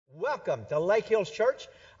welcome to Lake Hills Church.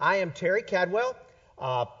 I am Terry Cadwell,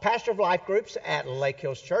 pastor of life groups at Lake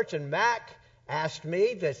Hills Church, and Mac asked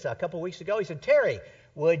me this a couple weeks ago. He said, Terry,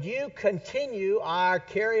 would you continue our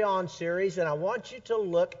Carry On series, and I want you to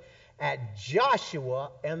look at Joshua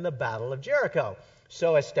and the Battle of Jericho.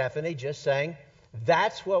 So as Stephanie just sang,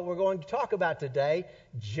 that's what we're going to talk about today,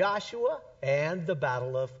 Joshua and the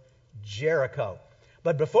Battle of Jericho.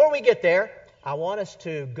 But before we get there, I want us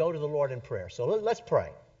to go to the Lord in prayer. So let's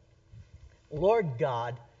pray. Lord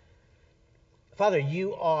God, Father,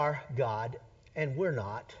 you are God, and we're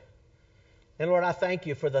not. And Lord, I thank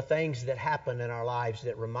you for the things that happen in our lives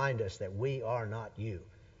that remind us that we are not you.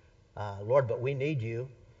 Lord, but we need you.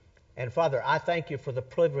 And Father, I thank you for the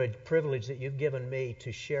privilege that you've given me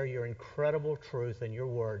to share your incredible truth and your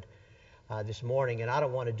word this morning. And I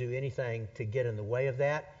don't want to do anything to get in the way of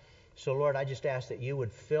that. So, Lord, I just ask that you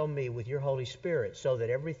would fill me with your Holy Spirit so that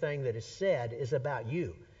everything that is said is about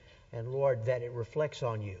you. And, Lord, that it reflects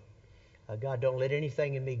on you. God, don't let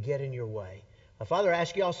anything in me get in your way. Father, I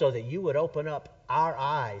ask you also that you would open up our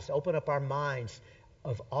eyes, open up our minds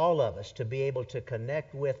of all of us to be able to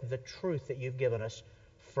connect with the truth that you've given us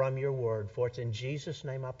from your word. For it's in Jesus'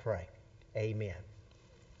 name I pray. Amen.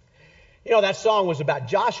 You know, that song was about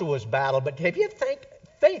Joshua's battle, but have you think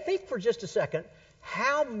for just a second,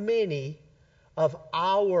 how many of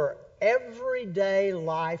our everyday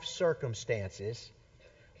life circumstances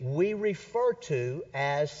we refer to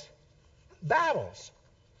as battles?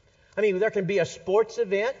 I mean, there can be a sports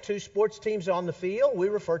event, two sports teams on the field. We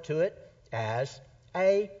refer to it as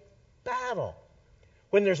a battle.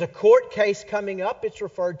 When there's a court case coming up, it's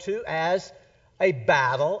referred to as a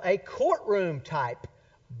battle, a courtroom type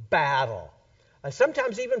battle.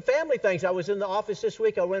 Sometimes even family things. I was in the office this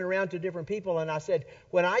week. I went around to different people and I said,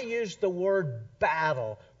 when I use the word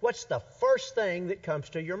battle, what's the first thing that comes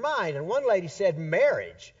to your mind? And one lady said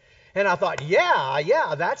marriage. And I thought,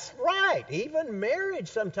 yeah, that's right. Even marriage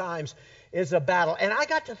sometimes is a battle. And I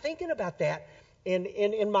got to thinking about that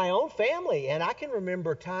in my own family. And I can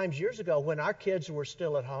remember times years ago when our kids were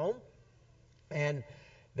still at home. And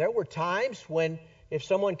there were times when if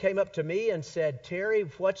someone came up to me and said, Terry,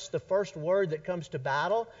 what's the first word that comes to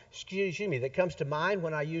that comes to mind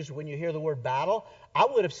when you hear the word battle? I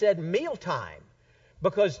would have said mealtime,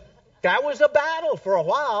 because that was a battle for a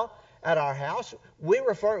while at our house. We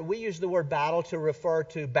use the word battle to refer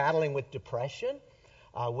to battling with depression.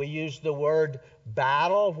 We use the word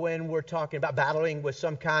battle when we're talking about battling with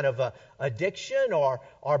some kind of addiction or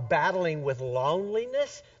battling with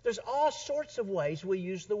loneliness. There's all sorts of ways we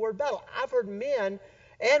use the word battle. I've heard men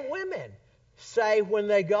and women say when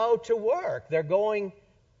they go to work, they're going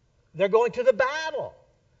to the battle.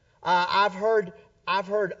 I've heard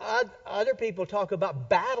other people talk about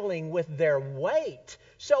battling with their weight.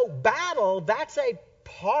 So battle, that's a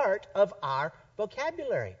part of our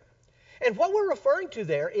vocabulary. And what we're referring to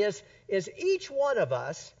there is each one of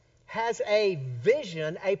us has a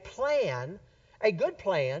vision, a plan, a good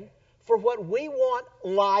plan for what we want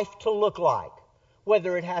life to look like.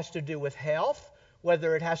 Whether it has to do with health,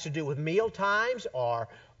 whether it has to do with meal times or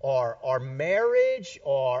marriage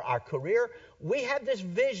or our career. We have this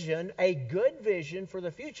vision, a good vision for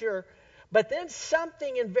the future, but then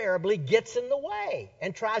something invariably gets in the way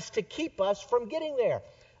and tries to keep us from getting there.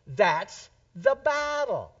 That's the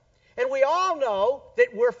battle. And we all know that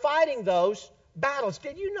we're fighting those battles.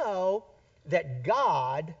 Did you know that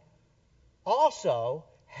God also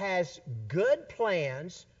has good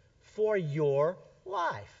plans for your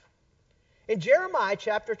life? In Jeremiah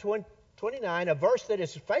chapter 29, a verse that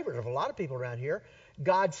is a favorite of a lot of people around here,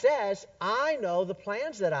 God says, I know the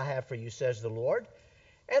plans that I have for you, says the Lord,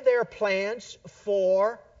 and they are plans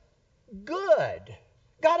for good.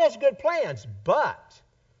 God has good plans, but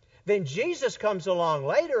then Jesus comes along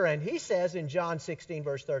later and he says in John 16,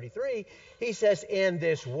 verse 33, he says, in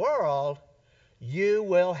this world you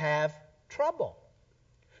will have trouble.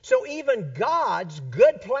 So even God's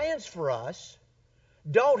good plans for us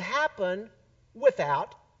don't happen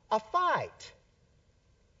without a fight.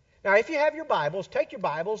 Now, if you have your Bibles, take your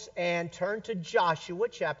Bibles and turn to Joshua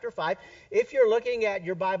chapter 5. If you're looking at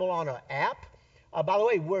your Bible on an app, by the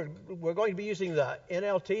way, we're going to be using the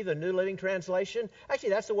NLT, the New Living Translation. Actually,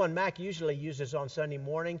 that's the one Mac usually uses on Sunday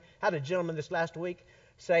morning. I had a gentleman this last week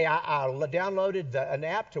say I downloaded an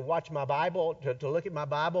app to watch my Bible, to look at my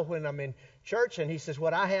Bible when I'm in church, and he says,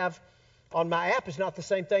 what I have on my app is not the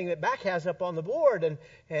same thing that Mac has up on the board.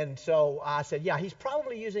 And so I said, yeah, he's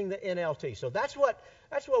probably using the NLT. So that's what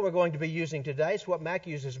we're going to be using today. It's what Mac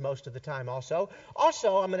uses most of the time also.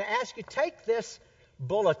 Also, I'm going to ask you, take this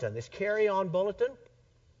bulletin, this carry-on bulletin,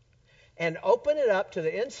 and open it up to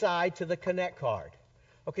the inside to the Connect card.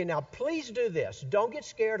 Okay, now please do this. Don't get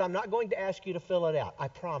scared. I'm not going to ask you to fill it out. I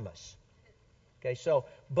promise. Okay,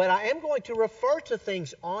 but I am going to refer to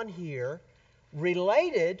things on here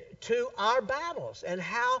related to our battles and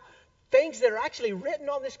how things that are actually written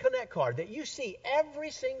on this Connect card that you see every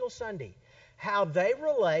single Sunday, how they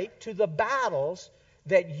relate to the battles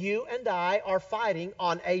that you and I are fighting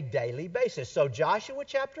on a daily basis. So Joshua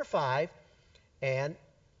chapter 5 and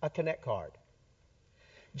a Connect card.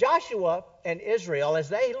 Joshua and Israel, as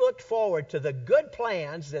they looked forward to the good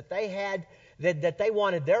plans that they had, that they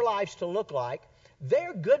wanted their lives to look like,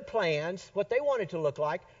 their good plans, what they wanted to look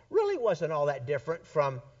like, really wasn't all that different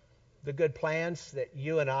from the good plans that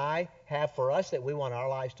you and I have for us that we want our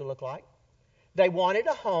lives to look like. They wanted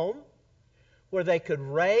a home where they could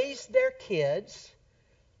raise their kids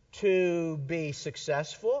to be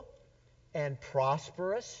successful and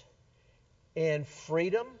prosperous in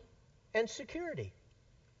freedom and security.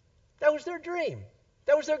 That was their dream.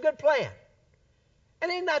 That was their good plan.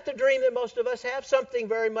 And isn't that the dream that most of us have? Something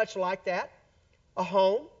very much like that. A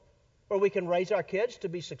home where we can raise our kids to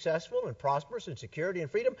be successful and prosperous in security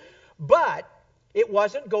and freedom. But it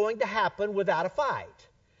wasn't going to happen without a fight.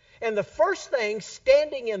 And the first thing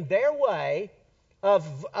standing in their way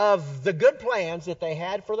of the good plans that they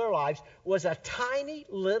had for their lives was a tiny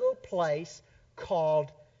little place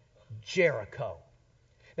called Jericho.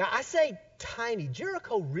 Now, I say tiny.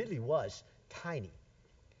 Jericho really was tiny.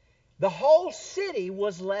 The whole city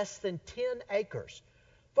was less than 10 acres.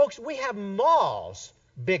 Folks, we have malls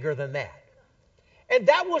bigger than that. And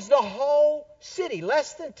that was the whole city,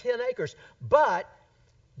 less than 10 acres. But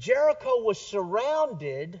Jericho was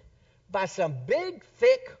surrounded by some big,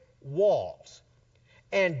 thick walls.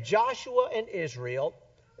 And Joshua and Israel,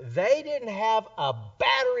 they didn't have a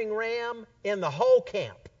battering ram in the whole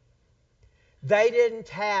camp. They didn't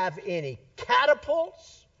have any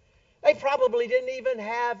catapults. They probably didn't even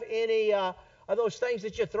have any of those things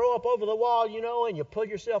that you throw up over the wall, and you pull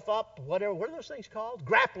yourself up, whatever. What are those things called?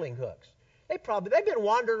 Grappling hooks. They've been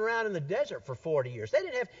wandering around in the desert for 40 years. They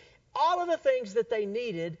didn't have all of the things that they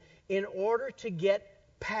needed in order to get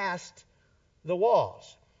past the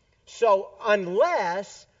walls. So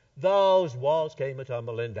unless those walls came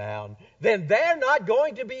a-tumbling down, then they're not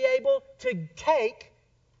going to be able to take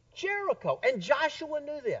Jericho. And Joshua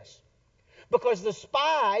knew this because the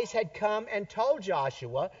spies had come and told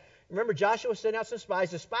Joshua. Remember, Joshua sent out some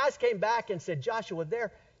spies. The spies came back and said, Joshua,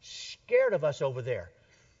 they're scared of us over there.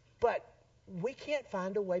 But we can't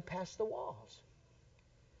find a way past the walls.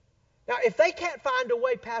 Now, if they can't find a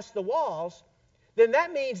way past the walls, then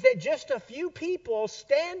that means that just a few people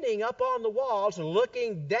standing up on the walls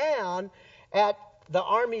looking down at the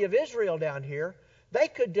army of Israel down here, they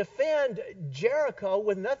could defend Jericho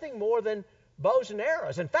with nothing more than bows and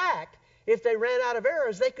arrows. In fact, if they ran out of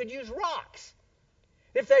arrows, they could use rocks.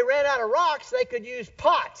 If they ran out of rocks, they could use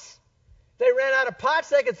pots. If they ran out of pots,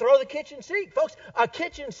 they could throw the kitchen sink. Folks, a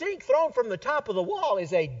kitchen sink thrown from the top of the wall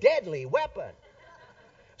is a deadly weapon.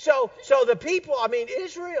 So the people,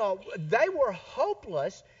 Israel, they were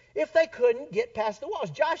hopeless if they couldn't get past the walls.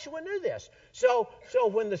 Joshua knew this. So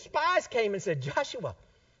when the spies came and said, Joshua,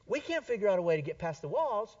 we can't figure out a way to get past the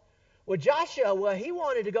walls. Well, Joshua, he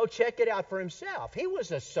wanted to go check it out for himself. He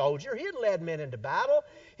was a soldier. He had led men into battle.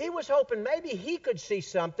 He was hoping maybe he could see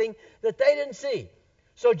something that they didn't see.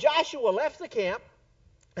 So Joshua left the camp,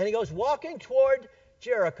 and he goes walking toward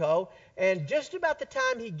Jericho, and just about the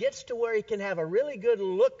time he gets to where he can have a really good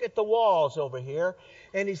look at the walls over here,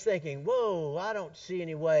 and he's thinking, whoa, I don't see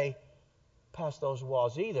any way past those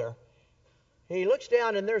walls either. He looks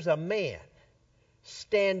down, and there's a man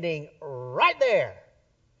standing right there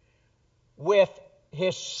with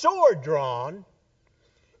his sword drawn.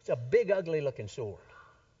 It's a big, ugly-looking sword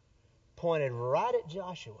pointed right at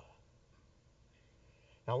Joshua.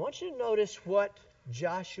 Now, I want you to notice what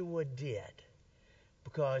Joshua did,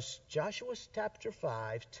 because Joshua chapter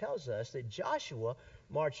 5 tells us that Joshua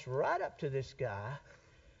marched right up to this guy,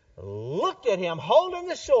 looked at him holding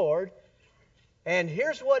the sword, and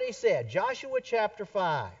here's what he said. Joshua chapter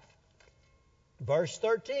 5, verse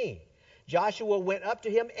 13. Joshua went up to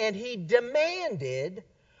him and he demanded,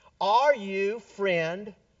 are you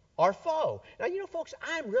friend or foe? Now, folks,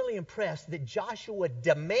 I'm really impressed that Joshua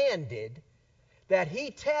demanded that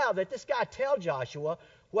this guy tell Joshua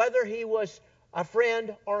whether he was a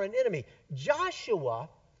friend or an enemy. Joshua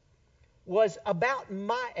was about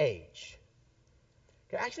my age.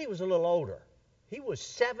 Actually, he was a little older. He was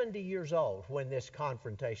 70 years old when this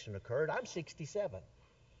confrontation occurred. I'm 67.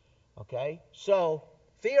 Okay? So,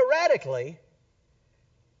 theoretically,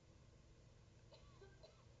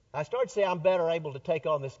 I started to say I'm better able to take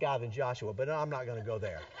on this guy than Joshua, but no, I'm not going to go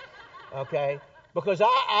there. Okay? because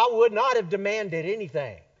I would not have demanded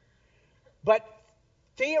anything. But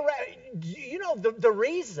the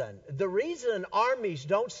reason armies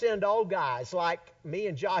don't send old guys like me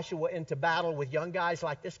and Joshua into battle with young guys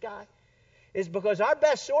like this guy is because our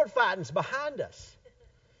best sword fighting's behind us.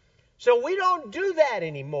 So we don't do that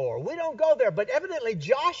anymore. We don't go there. But evidently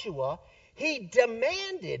Joshua, he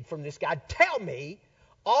demanded from this guy, tell me,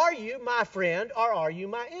 are you my friend or are you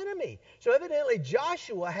my enemy? So evidently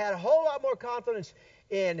Joshua had a whole lot more confidence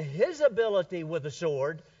in his ability with a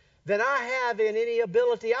sword than I have in any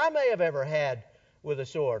ability I may have ever had with a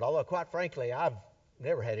sword. Although, quite frankly, I've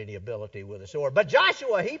never had any ability with a sword. But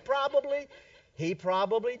Joshua, he probably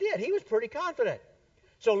did. He was pretty confident.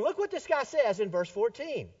 So look what this guy says in verse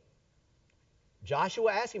 14.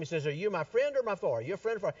 Joshua asked him, he says, are you my friend or my foe? Are you a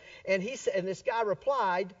friend or foe? And this guy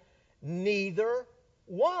replied, neither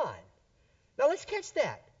one. Now let's catch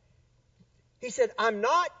that. He said, I'm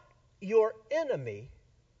not your enemy,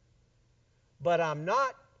 but I'm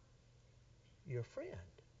not your friend.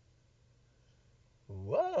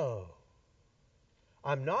 Whoa.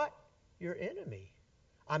 I'm not your enemy.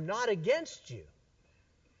 I'm not against you.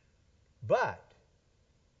 But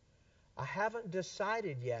I haven't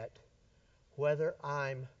decided yet whether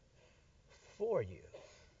I'm for you.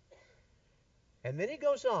 And then he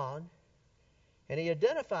goes on and he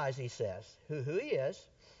identifies, he says, who he is.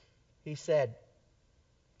 He said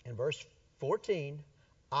in verse 14,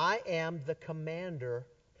 I am the commander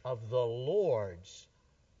of the Lord's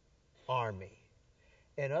army.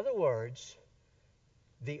 In other words,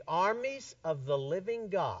 the armies of the living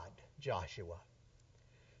God, Joshua,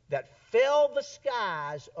 that fill the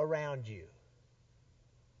skies around you.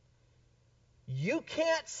 You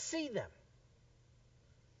can't see them.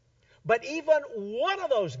 But even one of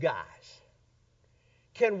those guys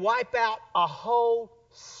can wipe out a whole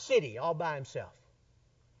city all by himself.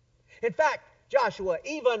 In fact, Joshua,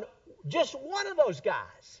 even just one of those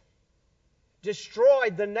guys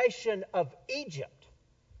destroyed the nation of Egypt,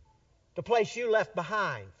 the place you left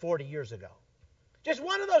behind 40 years ago. Just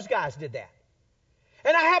one of those guys did that.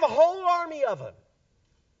 And I have a whole army of them.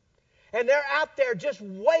 And they're out there just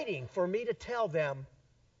waiting for me to tell them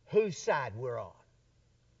whose side we're on.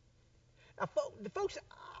 Now, folks,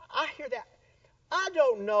 I hear that. I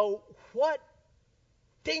don't know what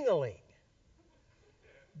dingaling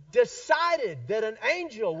decided that an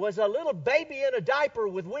angel was a little baby in a diaper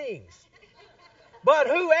with wings. But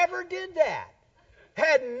whoever did that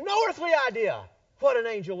had no earthly idea what an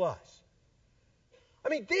angel was. I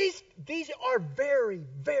mean, these are very,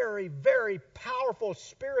 very, very powerful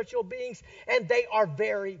spiritual beings, and they are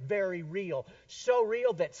very, very real. So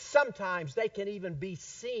real that sometimes they can even be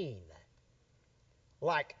seen.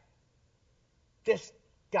 Like this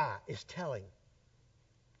guy is telling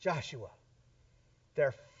Joshua.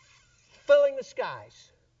 They're filling the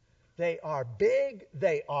skies. They are big,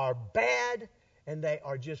 they are bad, and they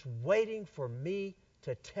are just waiting for me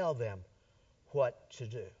to tell them what to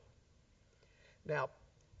do. Now,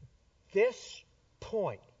 this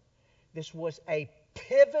was a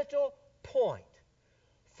pivotal point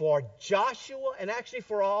for Joshua and actually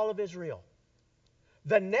for all of Israel.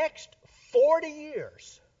 The next 40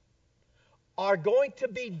 years are going to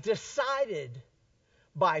be decided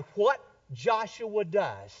by what Joshua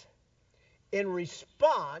does in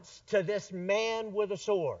response to this man with a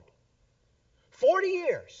sword. 40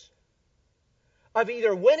 years of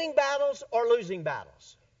either winning battles or losing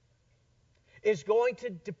battles is going to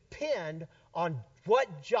depend on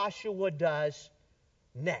what Joshua does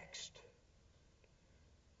next.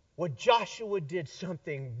 Well, Joshua did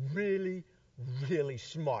something really, really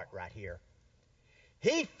smart right here.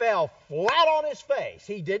 He fell flat on his face.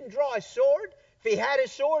 He didn't draw his sword. If he had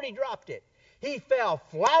his sword, he dropped it. He fell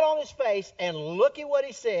flat on his face, and look at what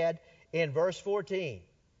he said in verse 14.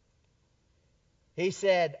 He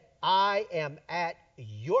said, I am at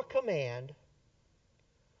your command.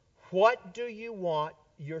 What do you want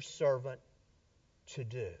your servant to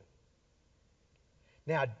do?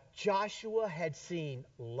 Now, Joshua had seen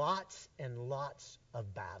lots and lots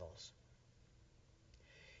of battles.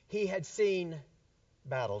 He had seen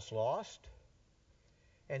battles lost,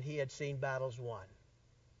 and he had seen battles won.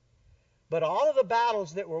 But all of the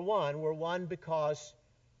battles that were won because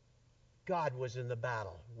God was in the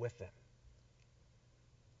battle with them.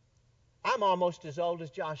 I'm almost as old as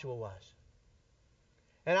Joshua was.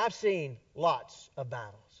 And I've seen lots of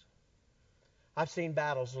battles. I've seen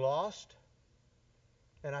battles lost,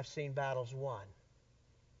 and I've seen battles won.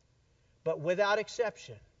 But without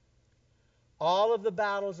exception, all of the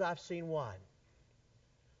battles I've seen won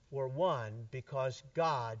were won because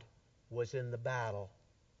God was in the battle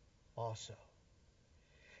also.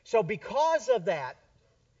 So because of that,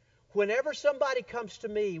 whenever somebody comes to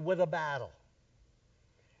me with a battle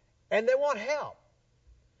and they want help,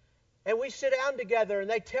 and we sit down together and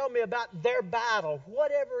they tell me about their battle,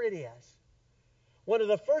 whatever it is, one of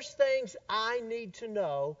the first things I need to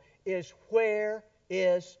know is, where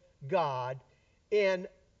is God in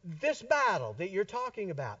this battle that you're talking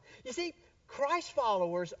about? You see, Christ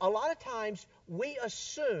followers, a lot of times we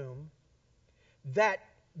assume that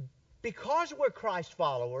because we're Christ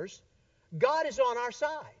followers, God is on our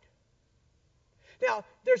side. Now,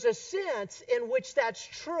 there's a sense in which that's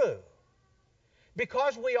true.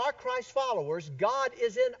 Because we are Christ followers, God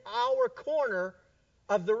is in our corner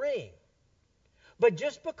of the ring. But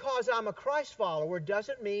just because I'm a Christ follower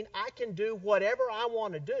doesn't mean I can do whatever I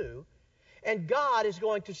want to do, and God is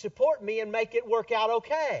going to support me and make it work out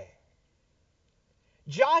okay.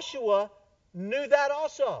 Joshua knew that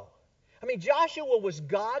also. I mean, Joshua was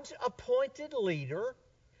God's appointed leader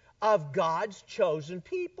of God's chosen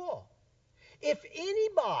people. If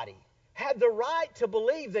anybody had the right to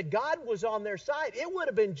believe that God was on their side, it would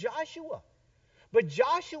have been Joshua. But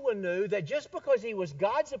Joshua knew that just because he was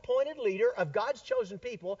God's appointed leader of God's chosen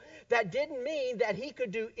people, that didn't mean that he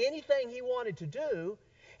could do anything he wanted to do,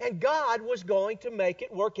 and God was going to make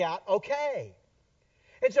it work out okay.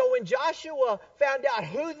 And so when Joshua found out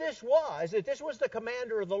who this was, that this was the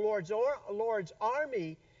commander of the Lord's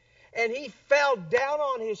army, and he fell down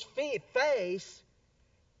on his face,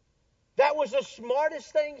 that was the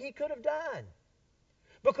smartest thing he could have done.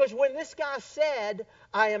 Because when this guy said,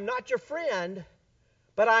 I am not your friend,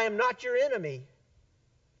 but I am not your enemy.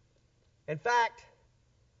 In fact,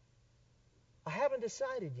 I haven't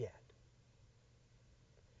decided yet.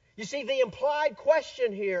 You see, the implied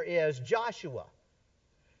question here is, Joshua,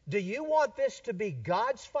 do you want this to be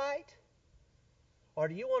God's fight? Or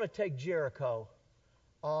do you want to take Jericho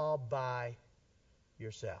all by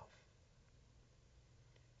yourself?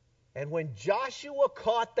 And when Joshua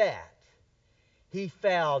caught that, he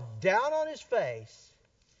fell down on his face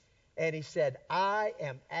and he said, I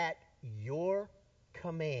am at your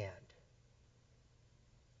command.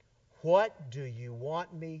 What do you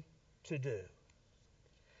want me to do?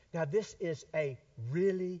 Now, this is a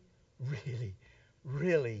really, really,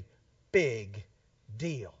 really big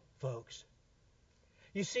deal, folks.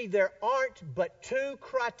 You see, there aren't but two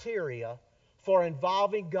criteria for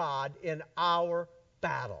involving God in our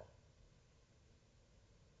battle.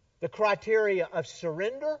 The criteria of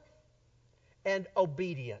surrender and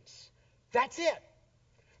obedience. That's it.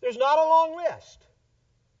 There's not a long list.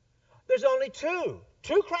 There's only two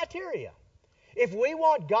criteria. If we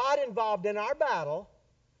want God involved in our battle,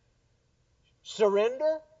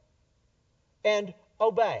 surrender and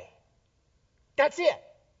obey. That's it.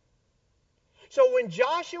 So when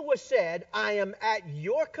Joshua said, I am at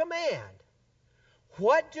your command,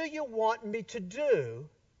 what do you want me to do?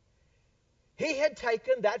 He had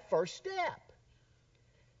taken that first step.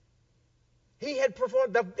 He had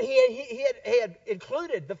performed. He had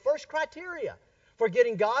included the first criteria for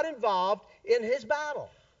getting God involved in his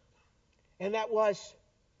battle, and that was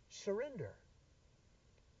surrender.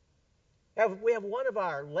 Now, we have one of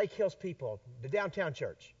our Lake Hills people, the downtown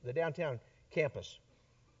church, the downtown campus.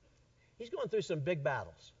 He's going through some big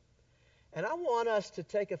battles, and I want us to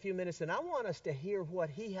take a few minutes, and I want us to hear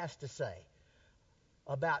what he has to say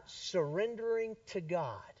about surrendering to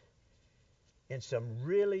God in some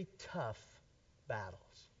really tough battles.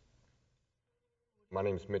 My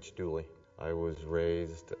name's Mitch Dooley. I was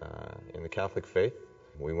raised in the Catholic faith.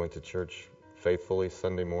 We went to church faithfully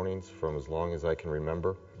Sunday mornings from as long as I can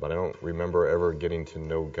remember, but I don't remember ever getting to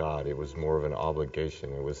know God. It was more of an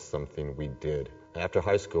obligation. It was something we did. After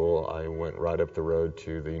high school, I went right up the road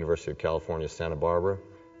to the University of California, Santa Barbara.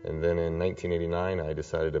 And then in 1989, I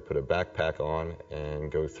decided to put a backpack on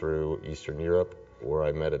and go through Eastern Europe, where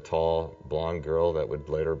I met a tall, blonde girl that would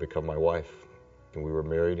later become my wife. And we were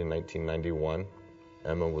married in 1991.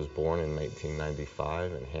 Emma was born in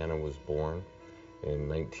 1995, and Hannah was born in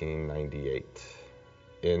 1998.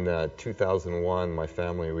 In 2001, my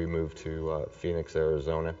family, we moved to Phoenix,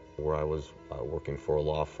 Arizona, where I was working for a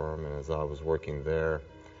law firm. And as I was working there,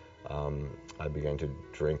 I began to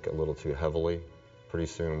drink a little too heavily. Pretty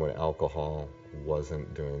soon, when alcohol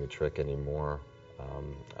wasn't doing the trick anymore,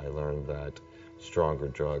 I learned that stronger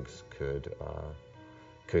drugs could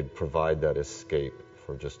provide that escape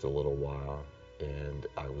for just a little while. And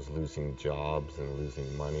I was losing jobs and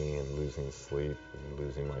losing money and losing sleep and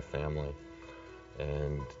losing my family,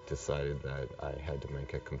 and decided that I had to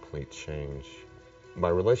make a complete change. My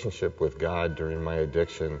relationship with God during my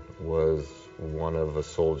addiction was one of a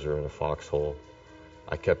soldier in a foxhole.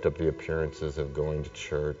 I kept up the appearances of going to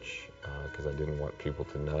church because I didn't want people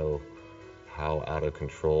to know how out of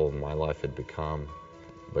control my life had become.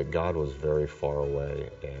 But God was very far away,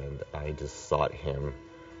 and I just sought Him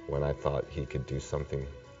when I thought He could do something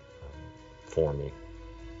for me.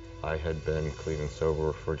 I had been clean and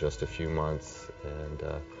sober for just a few months and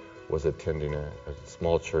was attending a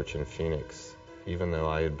small church in Phoenix. Even though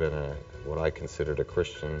I had been what I considered a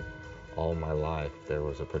Christian all my life, there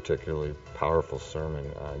was a particularly powerful sermon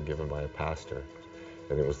given by a pastor.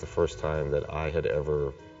 And it was the first time that I had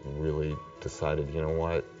ever really decided, you know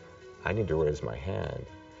what, I need to raise my hand.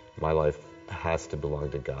 My life has to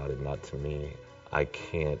belong to God and not to me. I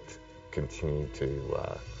can't continue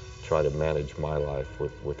to try to manage my life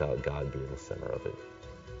without God being the center of it.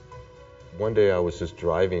 One day I was just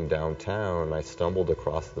driving downtown and I stumbled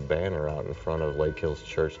across the banner out in front of Lake Hills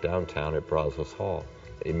Church downtown at Brazos Hall.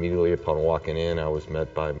 Immediately upon walking in, I was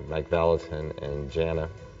met by Mike Valentin and Jana,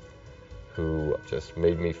 who just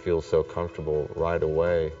made me feel so comfortable right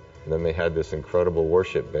away. And then they had this incredible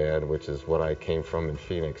worship band, which is what I came from in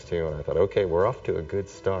Phoenix too, and I thought, okay, we're off to a good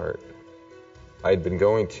start. I had been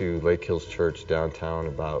going to Lake Hills Church downtown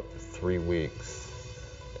about 3 weeks,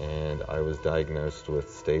 and I was diagnosed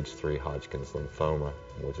with stage 3 Hodgkin's lymphoma,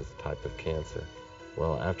 which is a type of cancer.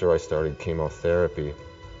 Well, after I started chemotherapy,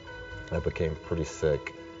 I became pretty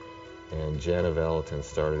sick, and Jana Valentin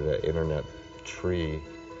started an internet tree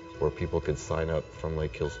where people could sign up from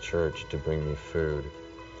Lake Hills Church to bring me food.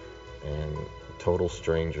 And total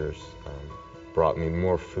strangers brought me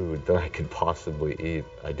more food than I could possibly eat.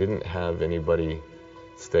 I didn't have anybody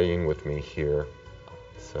staying with me here,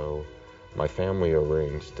 so my family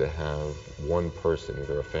arranged to have one person,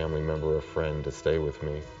 either a family member or a friend, to stay with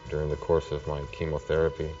me during the course of my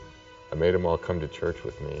chemotherapy. I made them all come to church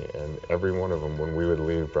with me, and every one of them, when we would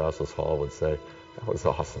leave Brazos Hall, would say, "That was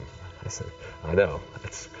awesome." I said, "I know,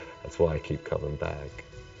 that's why I keep coming back."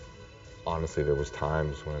 Honestly, there was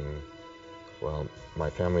times when, well, my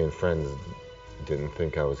family and friends didn't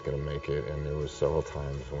think I was going to make it, and there was several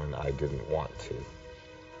times when I didn't want to.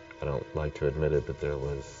 I don't like to admit it, but there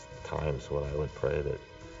was times when I would pray that,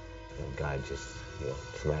 God, just,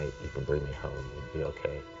 tonight you can bring me home, it'd be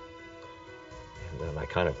okay. And then I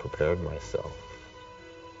kind of prepared myself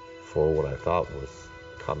for what I thought was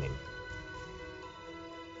coming.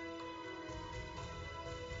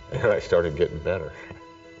 And I started getting better.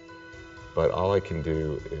 But all I can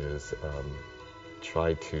do is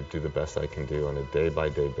try to do the best I can do on a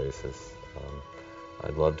day-by-day basis.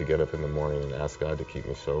 I'd love to get up in the morning and ask God to keep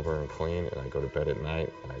me sober and clean, and I go to bed at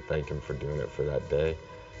night, and I thank Him for doing it for that day.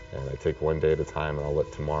 And I take one day at a time, and I'll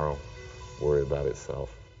let tomorrow worry about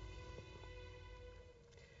itself.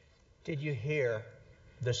 Did you hear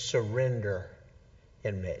the surrender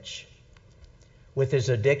in Mitch? With his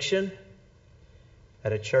addiction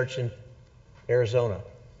at a church in Arizona,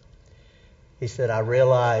 he said, I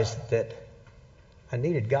realized that I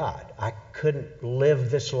needed God. I couldn't live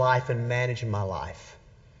this life and manage my life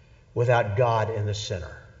without God in the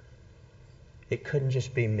center. It couldn't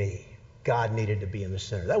just be me. God needed to be in the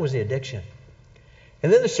center. That was the addiction.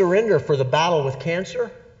 And then the surrender for the battle with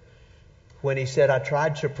cancer, when he said, I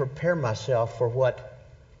tried to prepare myself for what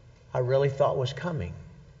I really thought was coming.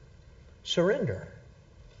 Surrender.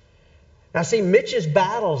 Now see, Mitch's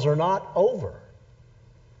battles are not over.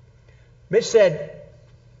 Mitch said,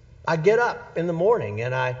 I get up in the morning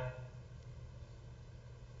and I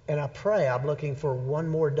pray. I'm looking for one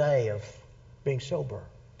more day of being sober.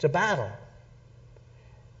 It's a battle.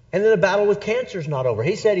 And then the battle with cancer is not over.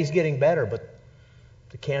 He said he's getting better, but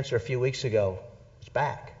the cancer a few weeks ago is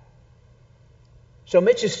back. So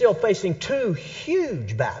Mitch is still facing two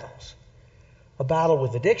huge battles. A battle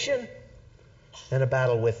with addiction and a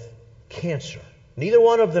battle with cancer. Neither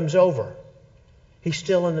one of them's over. He's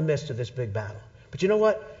still in the midst of this big battle. But you know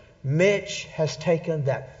what? Mitch has taken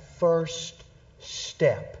that first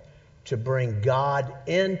step to bring God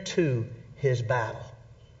into his battle,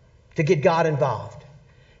 to get God involved.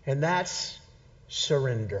 And that's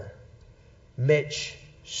surrender. Mitch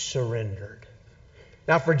surrendered.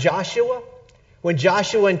 Now for Joshua, when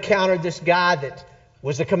Joshua encountered this guy that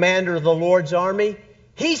was the commander of the Lord's army,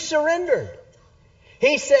 he surrendered.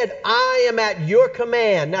 He said, I am at your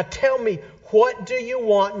command. Now tell me, what do you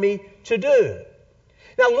want me to do?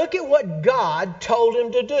 Now look at what God told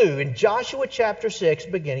him to do in Joshua chapter 6,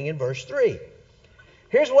 beginning in verse 3.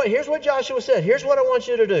 Here's what Joshua said. Here's what I want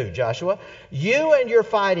you to do, Joshua. You and your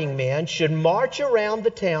fighting men should march around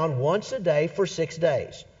the town once a day for 6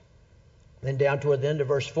 days. Then down toward the end of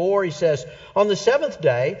verse 4, he says, on the seventh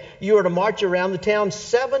day, you are to march around the town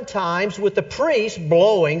 7 times with the priests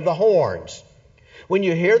blowing the horns. when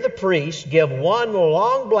you hear the priest give one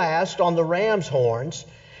long blast on the ram's horns,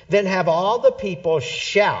 then have all the people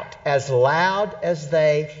shout as loud as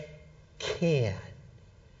they can.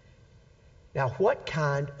 Now, what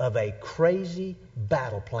kind of a crazy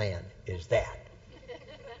battle plan is that?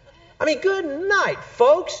 I mean, good night,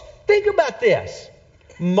 folks. Think about this.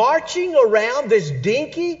 Marching around this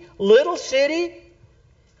dinky little city,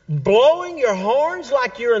 blowing your horns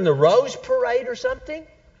like you're in the Rose Parade or something.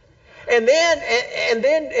 And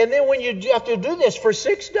then when you have to do this for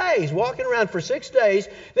 6 days, walking around for 6 days,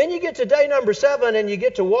 then you get to day number 7 and you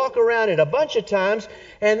get to walk around it a bunch of times.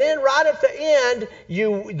 And then right at the end,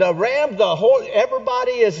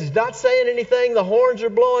 everybody is not saying anything. The horns are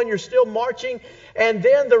blowing. You're still marching. And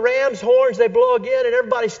then the ram's horns, they blow again, and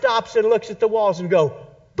everybody stops and looks at the walls and go,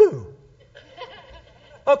 boo.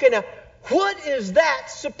 Okay, now, what is that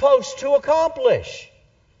supposed to accomplish?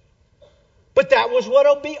 But that was what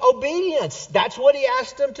obedience. That's what he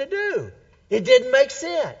asked them to do. It didn't make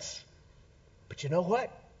sense. But you know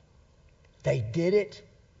what? They did it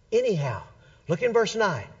anyhow. Look in verse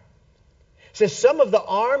 9. It says, some of the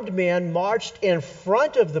armed men marched in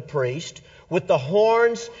front of the priest with the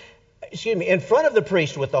horns,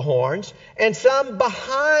 and some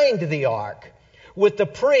behind the ark, with the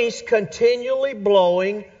priest continually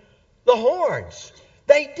blowing the horns.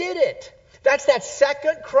 They did it. That's that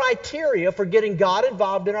second criteria for getting God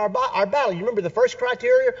involved in our battle. You remember the first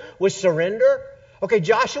criteria was surrender? Okay,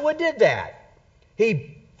 Joshua did that.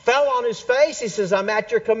 He fell on his face. He says, I'm at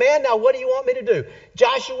your command. Now what do you want me to do?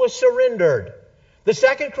 Joshua surrendered. The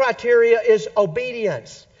second criteria is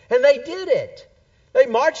obedience. And they did it. They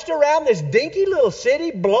marched around this dinky little city,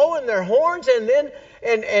 blowing their horns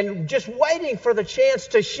and just waiting for the chance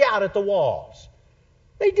to shout at the walls.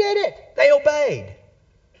 They did it. They obeyed.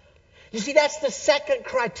 You see, that's the second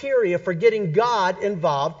criteria for getting God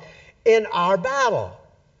involved in our battle.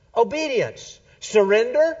 Obedience.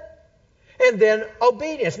 Surrender, and then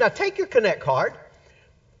obedience. Now, take your Connect card,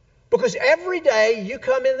 because every day you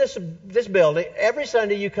come in this building, every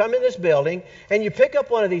Sunday you come in this building, and you pick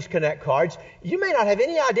up one of these Connect cards. You may not have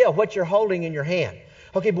any idea what you're holding in your hand.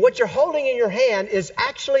 Okay, but what you're holding in your hand is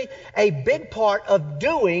actually a big part of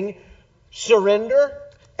doing surrender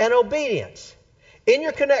and obedience. In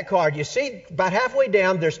your Connect card, you see about halfway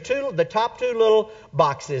down, there's the top two little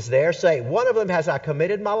boxes there. Say, one of them has, I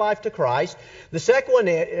committed my life to Christ. The second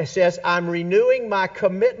one says, I'm renewing my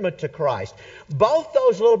commitment to Christ. Both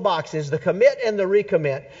those little boxes, the commit and the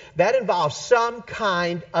recommit, that involves some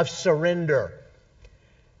kind of surrender.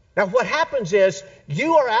 Now, what happens is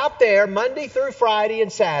you are out there Monday through Friday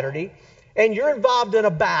and Saturday, and you're involved in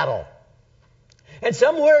a battle. And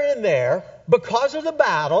somewhere in there, because of the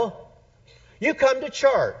battle, you come to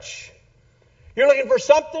church. You're looking for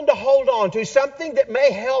something to hold on to, something that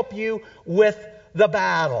may help you with the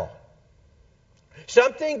battle.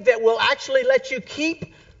 Something that will actually let you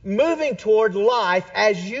keep moving toward life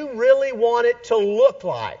as you really want it to look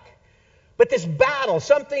like. But this battle,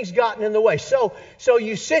 something's gotten in the way. So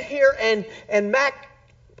you sit here and Mac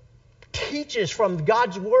teaches from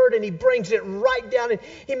God's Word, and he brings it right down, and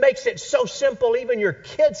he makes it so simple even your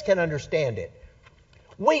kids can understand it.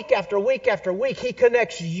 Week after week after week, he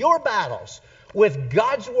connects your battles with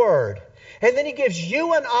God's Word. And then he gives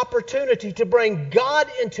you an opportunity to bring God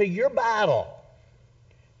into your battle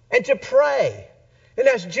and to pray. And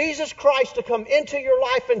ask Jesus Christ to come into your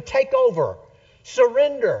life and take over.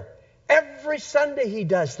 Surrender. Every Sunday he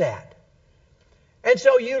does that. And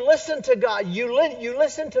so you listen to God. You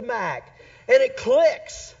listen to Mac. And it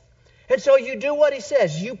clicks. And so you do what he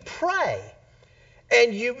says. You pray.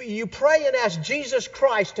 And you pray and ask Jesus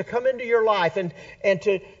Christ to come into your life and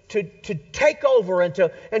to take over and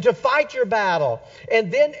to fight your battle. And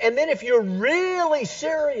then if you're really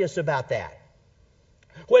serious about that,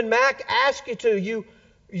 when Mac asks you to,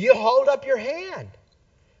 you hold up your hand.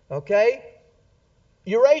 Okay?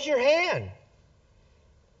 You raise your hand.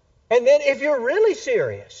 And then if you're really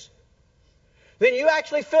serious, then you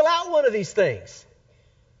actually fill out one of these things.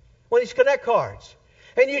 One of these Connect cards.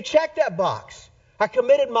 And you check that box. I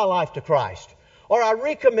committed my life to Christ. Or I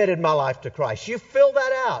recommitted my life to Christ. You fill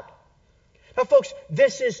that out. Now, folks,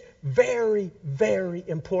 this is very, very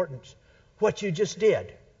important, what you just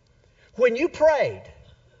did. When you prayed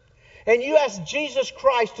and you asked Jesus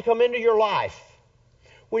Christ to come into your life,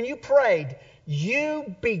 when you prayed,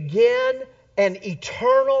 you began an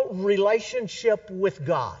eternal relationship with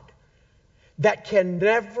God that can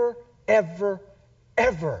never, ever,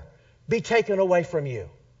 ever be taken away from you.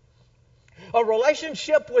 A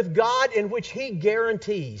relationship with God in which he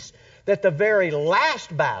guarantees that the very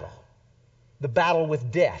last battle, the battle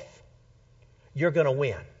with death, you're going to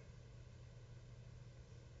win.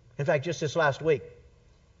 In fact, just this last week,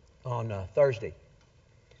 on Thursday,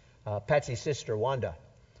 Patsy's sister, Wanda,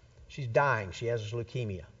 she's dying. She has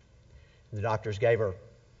leukemia. The doctors gave her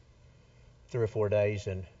 3 or 4 days,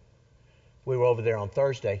 and we were over there on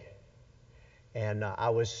Thursday, and I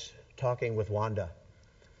was talking with Wanda,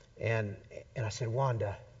 and I said,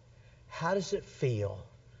 Wanda, how does it feel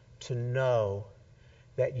to know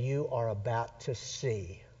that you are about to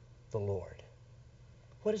see the Lord?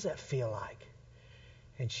 What does that feel like?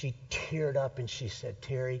 And she teared up and she said,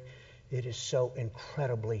 Terry, it is so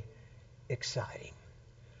incredibly exciting.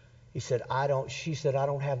 She said, I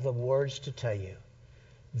don't have the words to tell you.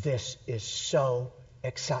 This is so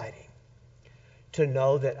exciting to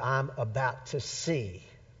know that I'm about to see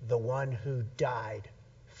the one who died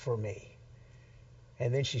for me.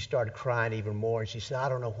 And then she started crying even more, and she said, I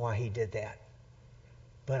don't know why he did that,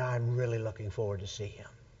 but I'm really looking forward to see him.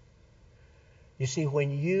 You see, when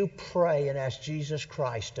you pray and ask Jesus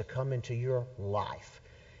Christ to come into your life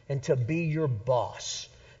and to be your boss,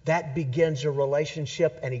 that begins a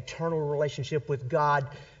relationship, an eternal relationship with God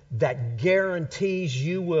that guarantees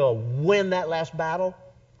you will win that last battle,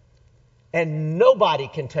 and nobody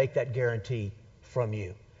can take that guarantee from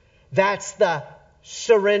you. That's the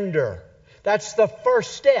surrender. That's the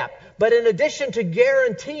first step. But in addition to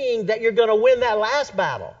guaranteeing that you're going to win that last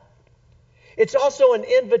battle, it's also an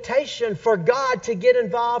invitation for God to get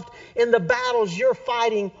involved in the battles you're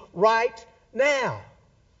fighting right now.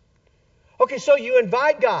 Okay, so you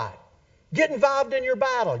invite God. Get involved in your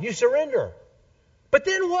battle. You surrender. But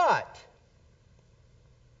then what?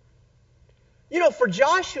 You know, for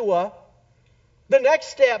Joshua, the next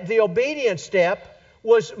step, the obedience step,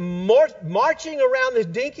 was marching around this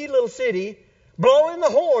dinky little city, blowing the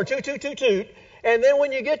horn, toot, toot, toot, toot, and then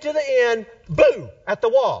when you get to the end, boo, at the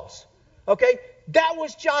walls. Okay? That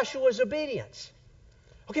was Joshua's obedience.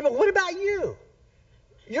 Okay, but what about you?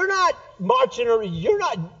 You're not marching, or your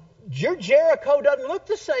Jericho doesn't look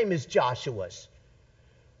the same as Joshua's.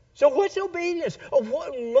 So what's obedience?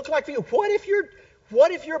 What look like for you? What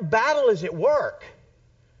if your battle is at work?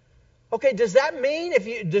 Okay, does that mean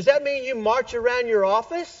you march around your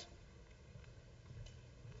office? Is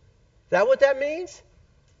that what that means?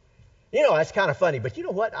 You know, that's kind of funny, but you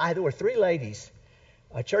know what? There were 3 ladies,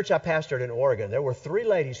 a church I pastored in Oregon. There were 3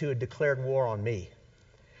 ladies who had declared war on me.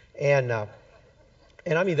 And I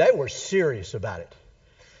mean, they were serious about it.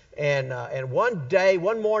 And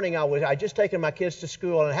one morning, I just taken my kids to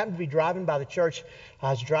school, and I happened to be driving by the church. I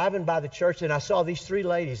was driving by the church, and I saw these 3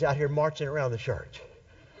 ladies out here marching around the church.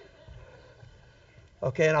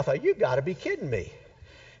 Okay, and I thought, you got to be kidding me.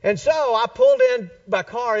 And so I pulled in my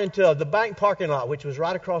car into the bank parking lot, which was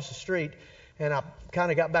right across the street, and I kind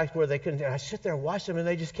of got back to where they couldn't. And I sit there and watched them, and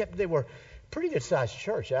they were pretty good sized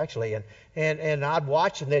church, actually. And I'd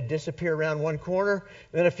watch, and they'd disappear around one corner.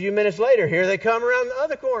 And then a few minutes later, here they come around the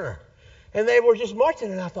other corner. And they were just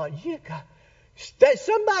marching, and I thought,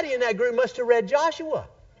 somebody in that group must have read Joshua.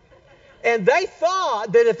 And they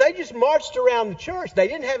thought that if they just marched around the church, they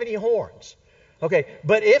didn't have any horns. Okay,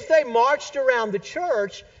 but if they marched around the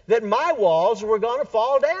church, that my walls were going to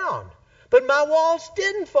fall down. But my walls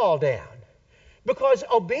didn't fall down. Because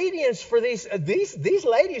obedience for these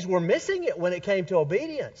ladies were missing it when it came to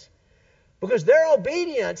obedience. Because their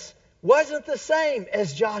obedience wasn't the same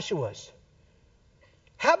as Joshua's.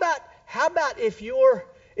 How about if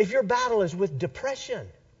your battle is with depression?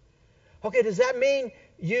 Okay, does that mean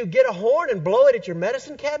you get a horn and blow it at your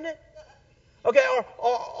medicine cabinet? Okay,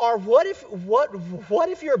 or what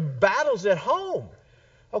if your battle's at home?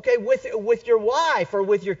 Okay, with your wife or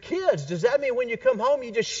with your kids, does that mean when you come home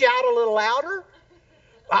you just shout a little louder?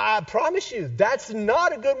 I promise you, that's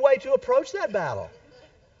not a good way to approach that battle.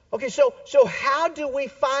 Okay, so how do we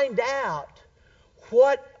find out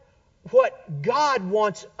what God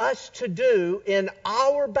wants us to do in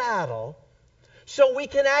our battle so we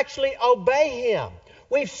can actually obey Him?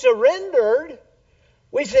 We've surrendered.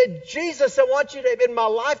 We said, Jesus, I want you in my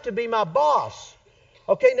life to be my boss.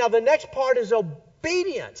 Okay, now the next part is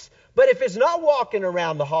obedience. But if it's not walking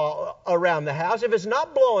around the house, if it's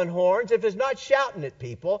not blowing horns, if it's not shouting at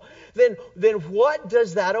people, then what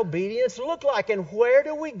does that obedience look like? And where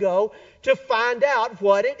do we go to find out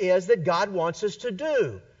what it is that God wants us to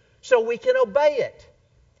do so we can obey it?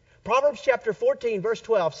 Proverbs chapter 14, verse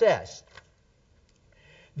 12 says,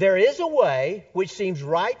 there is a way which seems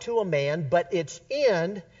right to a man, but its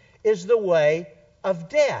end is the way of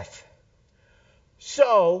death.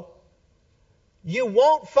 So, you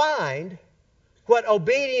won't find what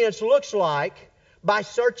obedience looks like by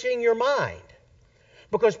searching your mind.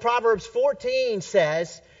 Because Proverbs 14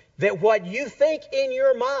 says that what you think in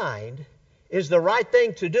your mind is the right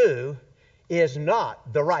thing to do is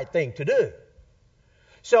not the right thing to do.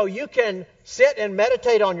 So you can sit and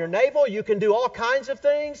meditate on your navel. You can do all kinds of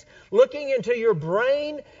things, looking into your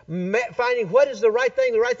brain, finding what is the right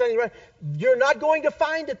thing, the right thing, the right. You're not going to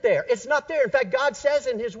find it there. It's not there. In fact, God says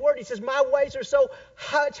in His Word, He says, my ways are so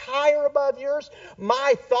much higher above yours.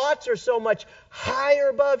 My thoughts are so much higher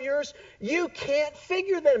above yours. You can't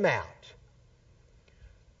figure them out.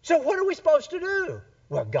 So what are we supposed to do?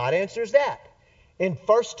 Well, God answers that. In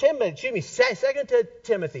 2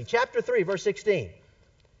 Timothy chapter 3, verse 16.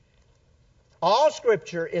 All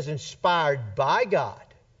Scripture is inspired by God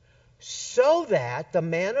so that the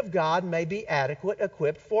man of God may be adequate,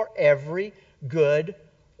 equipped for every good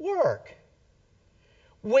work.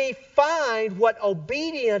 We find what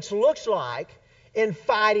obedience looks like in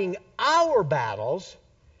fighting our battles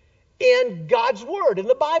in God's Word, in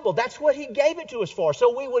the Bible. That's what He gave it to us for,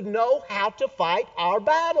 so we would know how to fight our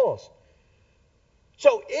battles.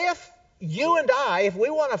 So if you and I, if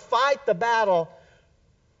we want to fight the battle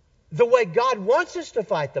the way God wants us to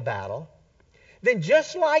fight the battle, then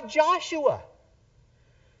just like Joshua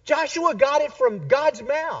got it from God's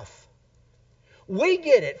mouth. We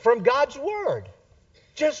get it from God's Word,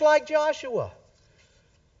 just like Joshua.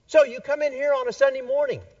 So you come in here on a Sunday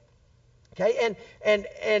morning, okay,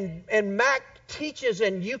 and Mac teaches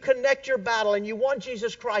and you connect your battle and you want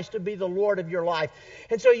Jesus Christ to be the Lord of your life.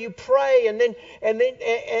 And so you pray and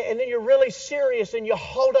then you're really serious and you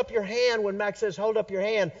hold up your hand when Mac says hold up your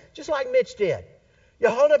hand, just like Mitch did. You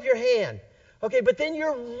hold up your hand. Okay, but then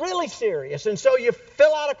you're really serious and so you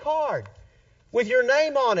fill out a card with your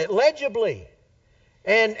name on it legibly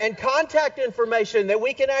and contact information that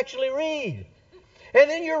we can actually read. And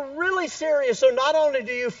then you're really serious. So not only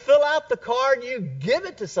do you fill out the card, you give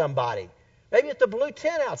it to somebody. Maybe at the blue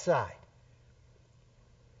tent outside.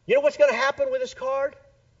 You know what's going to happen with this card?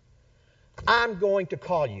 I'm going to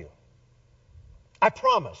call you. I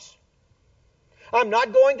promise. I'm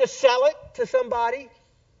not going to sell it to somebody.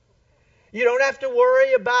 You don't have to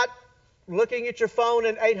worry about looking at your phone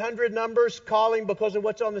and 800 numbers calling because of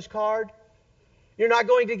what's on this card. You're not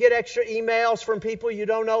going to get extra emails from people you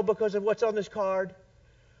don't know because of what's on this card.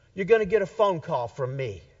 You're going to get a phone call from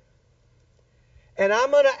me. And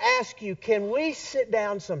I'm going to ask you, can we sit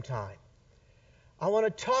down sometime? I want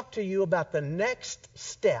to talk to you about the next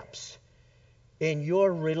steps in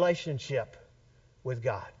your relationship with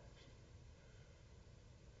God.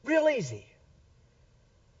 Real easy.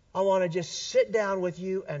 I want to just sit down with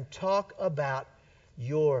you and talk about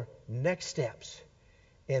your next steps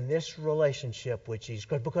in this relationship with Jesus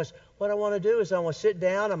Christ. Because what I want to do is I want to sit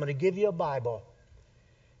down, I'm going to give you a Bible.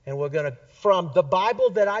 And we're going to, from the Bible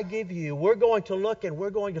that I give you, we're going to look and we're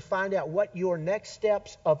going to find out what your next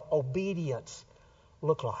steps of obedience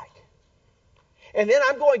look like. And then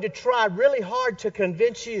I'm going to try really hard to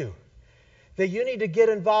convince you that you need to get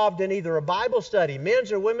involved in either a Bible study,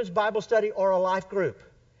 men's or women's Bible study, or a life group.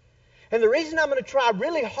 And the reason I'm going to try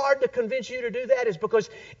really hard to convince you to do that is because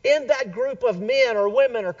in that group of men or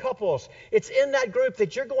women or couples, it's in that group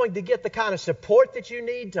that you're going to get the kind of support that you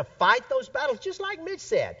need to fight those battles, just like Mitch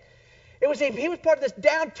said. He was part of this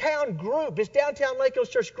downtown group, this downtown Lake Hills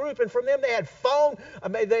Church group, and from them they had phone,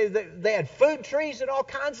 they had food trees and all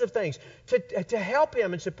kinds of things to help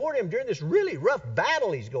him and support him during this really rough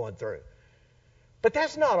battle he's going through. But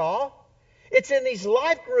that's not all. It's in these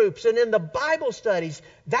life groups and in the Bible studies,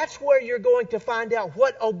 that's where you're going to find out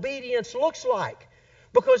what obedience looks like.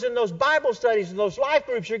 Because in those Bible studies and those life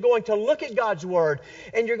groups, you're going to look at God's Word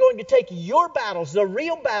and you're going to take your battles, the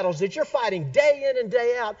real battles that you're fighting day in and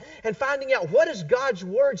day out, and finding out what does God's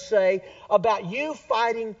Word say about you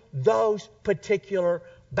fighting those particular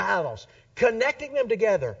battles. Connecting them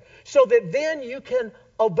together so that then you can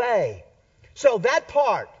obey. So that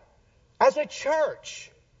part, as a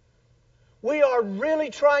church, we are really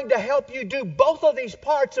trying to help you do both of these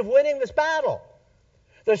parts of winning this battle.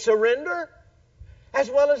 The surrender as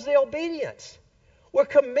well as the obedience. We're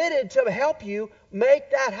committed to help you make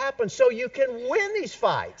that happen so you can win these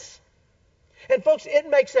fights. And folks, it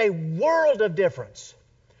makes a world of difference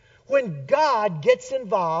when God gets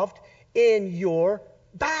involved in your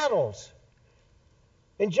battles.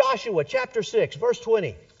 In Joshua chapter 6, verse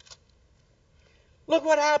 20, look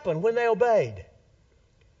what happened when they obeyed.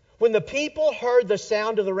 When the people heard the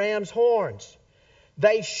sound of the ram's horns,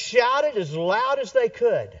 they shouted as loud as they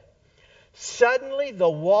could. Suddenly, the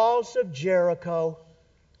walls of Jericho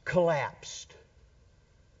collapsed.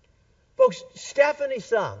 Folks, Stephanie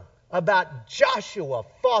sung about Joshua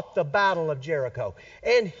fought the battle of Jericho,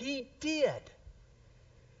 and he did.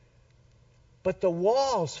 But the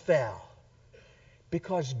walls fell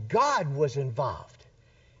because God was involved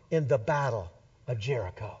in the battle of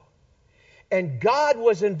Jericho. And God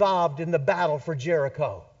was involved in the battle for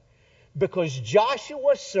Jericho because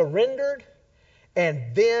Joshua surrendered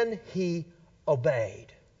and then he obeyed.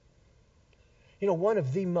 You know, one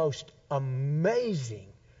of the most amazing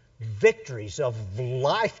victories of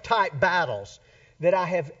life-type battles that I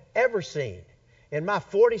have ever seen in my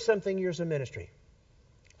 40-something years of ministry,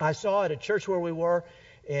 I saw at a church where we were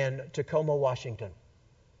in Tacoma, Washington.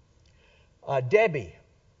 Debbie,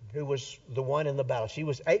 who was the one in the battle, she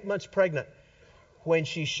was 8 months pregnant when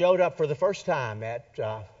she showed up for the first time at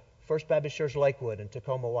First Baptist Church Lakewood in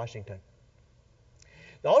Tacoma, Washington.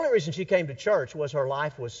 The only reason she came to church was her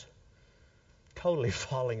life was totally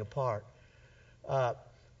falling apart.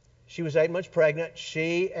 She was 8 months pregnant.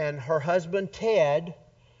 She and her husband, Ted,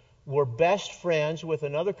 were best friends with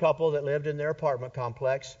another couple that lived in their apartment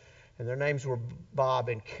complex, and their names were Bob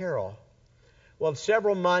and Carol. Well,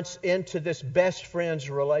 several months into this best friends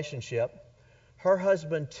relationship, her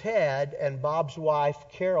husband, Ted, and Bob's wife,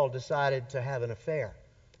 Carol, decided to have an affair.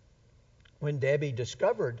 When Debbie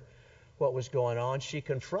discovered what was going on, she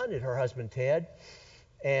confronted her husband, Ted,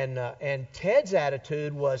 and Ted's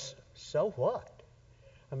attitude was, so what?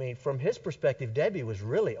 I mean, from his perspective, Debbie was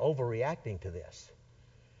really overreacting to this.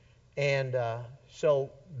 And so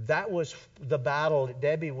that was the battle that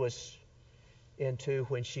Debbie was into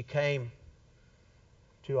when she came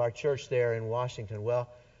to our church there in Washington. Well,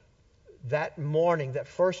 that morning, that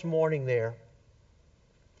first morning there,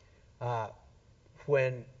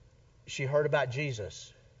 when she heard about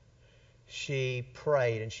Jesus, she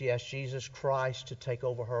prayed and she asked Jesus Christ to take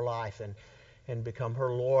over her life and become her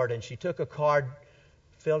Lord. And she took a card,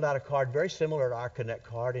 filled out a card very similar to our Connect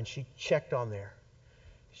card, and she checked on there.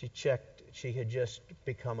 She checked, she had just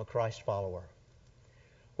become a Christ follower.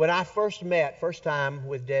 When I first time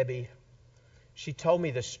with Debbie, she told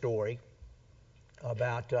me this story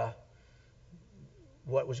about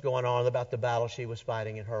what was going on, about the battle she was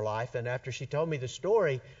fighting in her life. And after she told me the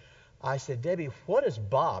story, I said, Debbie, what does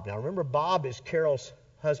Bob, now remember Bob is Carol's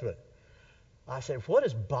husband. I said, what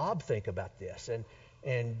does Bob think about this?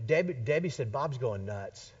 And Debbie said, Bob's going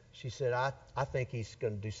nuts. She said, I think he's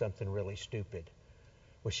going to do something really stupid.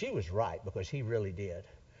 Well, she was right, because he really did.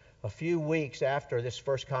 A few weeks after this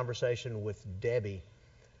first conversation with Debbie,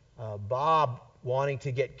 Bob, wanting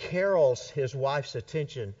to get his wife's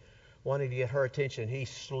attention, wanting to get her attention, he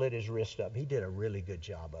slit his wrist up. He did a really good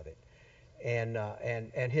job of it.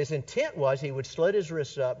 And his intent was he would slit his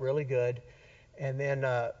wrists up really good, and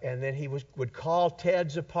then he would call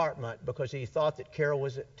Ted's apartment because he thought that Carol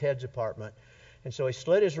was at Ted's apartment. And so he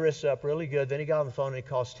slit his wrists up really good. Then he got on the phone and he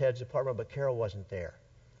calls Ted's apartment, but Carol wasn't there.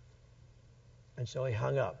 And so he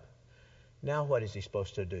hung up. Now what is he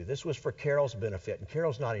supposed to do? This was for Carol's benefit, and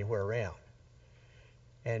Carol's not anywhere around.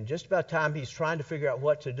 And just about time he's trying to figure out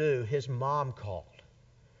what to do, his mom called.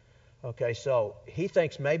 Okay, so he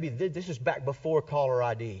thinks maybe this is back before caller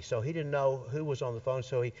ID, so he didn't know who was on the phone.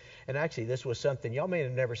 And actually this was something, y'all may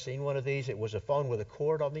have never seen one of these. It was a phone with a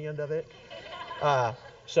cord on the end of it.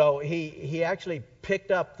 So he actually picked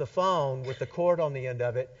up the phone with the cord on the end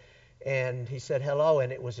of it, and he said hello,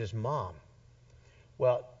 and it was his mom.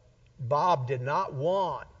 Well, Bob did not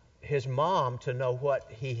want his mom to know what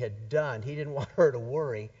he had done. He didn't want her to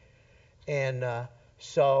worry. And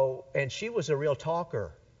she was a real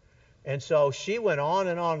talker. And so she went on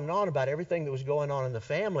and on and on about everything that was going on in the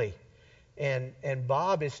family. And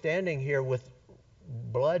Bob is standing here with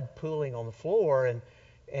blood pooling on the floor, and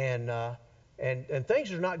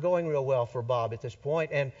things are not going real well for Bob at this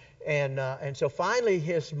point. And so finally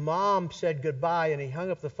his mom said goodbye, and he hung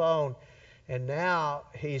up the phone. And now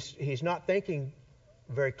he's not thinking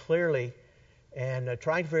very clearly and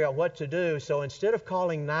trying to figure out what to do. So instead of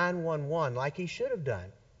calling 911 like he should have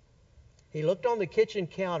done, he looked on the kitchen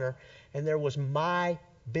counter, and there was my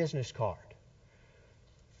business card.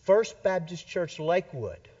 First Baptist Church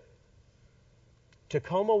Lakewood,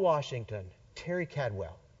 Tacoma, Washington, Terry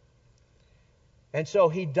Cadwell. And so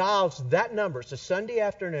he dials that number. It's a Sunday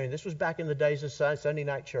afternoon. This was back in the days of Sunday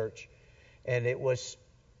night church. And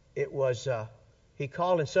he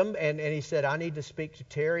called and he said, I need to speak to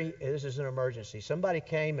Terry. This is an emergency. Somebody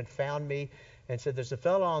came and found me and said, there's a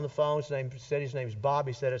fellow on the phone. Said his name's Bob.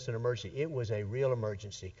 He said it's an emergency. It was a real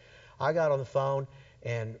emergency. I got on the phone,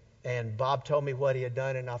 and Bob told me what he had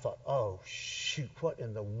done, and I thought, oh, shoot, what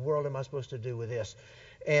in the world am I supposed to do with this?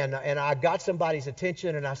 And I got somebody's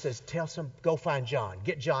attention, and I said, go find John.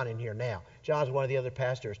 Get John in here now. John's one of the other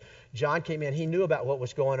pastors. John came in. He knew about what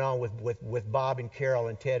was going on with Bob and Carol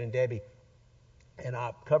and Ted and Debbie. And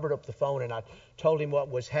I covered up the phone, and I told him what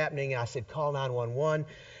was happening. I said, call 911.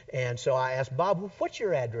 And so I asked Bob, what's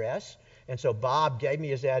your address? And so Bob gave me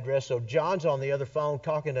his address. So John's on the other phone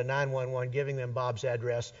talking to 911, giving them Bob's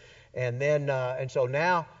address. And so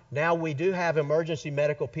now we do have emergency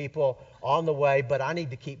medical people on the way, but I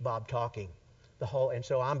need to keep Bob talking. And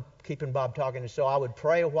so I'm keeping Bob talking. And so I would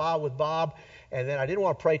pray a while with Bob, and then I didn't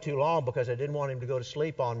want to pray too long because I didn't want him to go to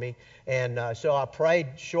sleep on me. And so I prayed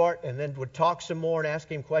short and then would talk some more and ask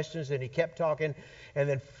him questions, and he kept talking. And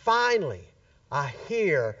then finally, I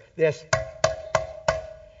hear this,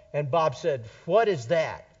 and Bob said, "What is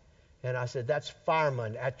that?" And I said, "That's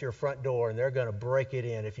firemen at your front door, and they're going to break it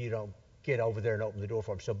in if you don't get over there and open the door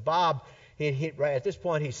for them." So Bob, right at this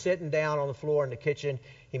point, he's sitting down on the floor in the kitchen.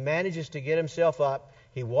 He manages to get himself up.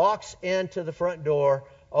 He walks into the front door,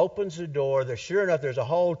 opens the door. Sure enough, there's a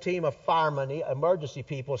whole team of firemen, emergency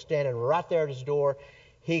people, standing right there at his door.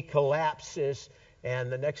 He collapses,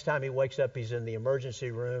 and the next time he wakes up, he's in the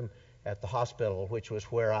emergency room at the hospital, which was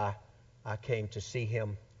where I came to see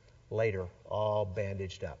him later, all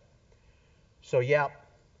bandaged up. So, yeah,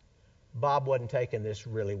 Bob wasn't taking this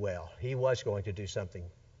really well. He was going to do something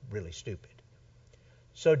really stupid.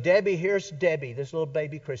 So here's Debbie, this little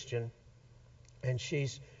baby Christian, and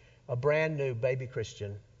she's a brand new baby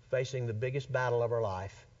Christian facing the biggest battle of her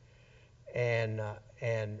life. And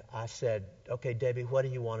I said, "Okay, Debbie, what do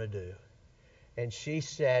you want to do?" And she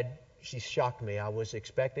said, she shocked me. I was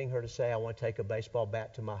expecting her to say, "I want to take a baseball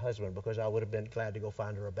bat to my husband," because I would have been glad to go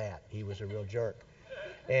find her a bat. He was a real jerk.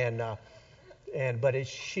 But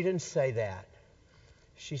she didn't say that.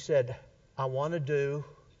 She said, "I want to do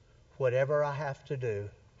whatever I have to do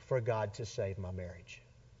for God to save my marriage."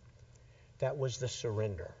 That was the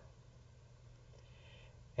surrender.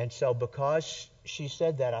 And so because she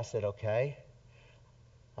said that, I said, "Okay."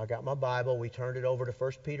 I got my Bible. We turned it over to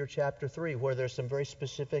 1 Peter chapter 3, where there's some very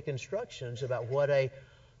specific instructions about what a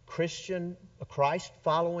Christian, a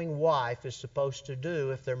Christ-following wife is supposed to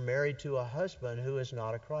do if they're married to a husband who is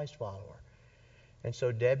not a Christ follower. And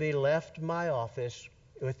so Debbie left my office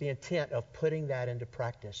with the intent of putting that into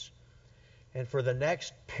practice. And for the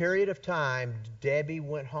next period of time, Debbie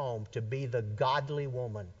went home to be the godly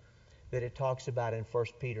woman that it talks about in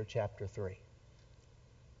 1 Peter chapter 3.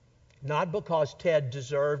 Not because Ted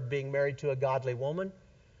deserved being married to a godly woman,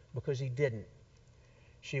 because he didn't.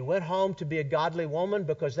 She went home to be a godly woman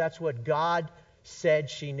because that's what God said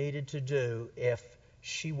she needed to do if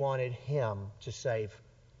she wanted him to save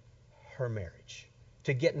her marriage,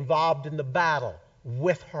 to get involved in the battle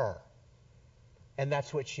with her. And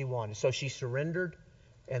that's what she wanted. So she surrendered,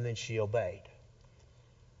 and then she obeyed.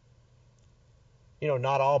 You know,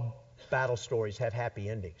 not all battle stories have happy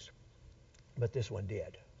endings, but this one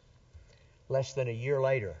did. Less than a year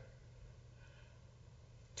later,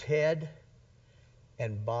 Ted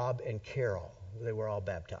and Bob and Carol, they were all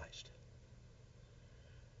baptized.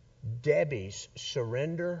 Debbie's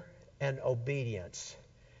surrender and obedience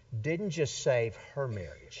didn't just save her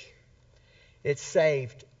marriage. It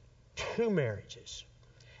saved 2 marriages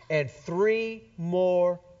and 3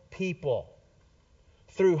 more people.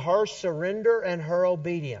 Through her surrender and her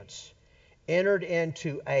obedience, entered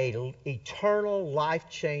into an eternal,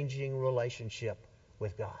 life-changing relationship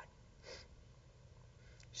with God.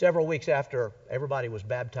 Several weeks after everybody was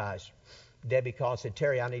baptized, Debbie called and said,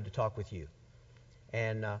 "Terry, I need to talk with you."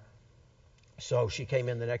 And so she came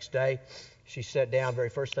in the next day. She sat down. Very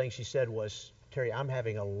first thing she said was, "Terry, I'm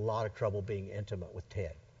having a lot of trouble being intimate with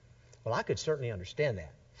Ted." Well, I could certainly understand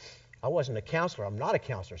that. I wasn't a counselor. I'm not a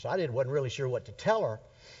counselor, so wasn't really sure what to tell her.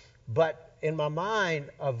 But in my mind,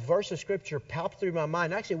 a verse of Scripture popped through my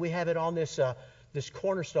mind. Actually, we have it on this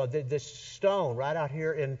cornerstone, this stone right out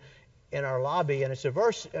here in our lobby. And it's a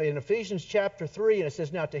verse in Ephesians chapter 3, and it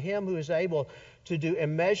says, "Now to him who is able to do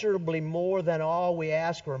immeasurably more than all we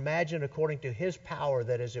ask or imagine according to his power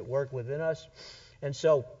that is at work within us." And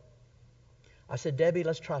so I said, "Debbie,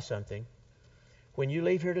 let's try something. When you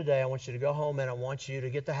leave here today, I want you to go home, and I want you to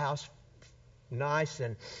get the house nice,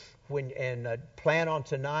 and plan on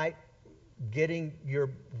tonight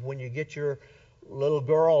when you get your little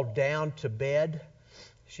girl down to bed."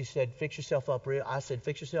 She said, "Fix yourself up real." I said,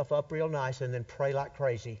 "Fix yourself up real nice, and then pray like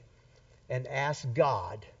crazy, and ask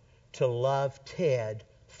God to love Ted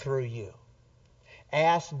through you.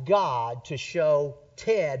 Ask God to show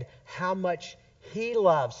Ted how much he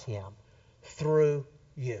loves him through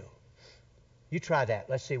you. You try that.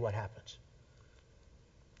 Let's see what happens."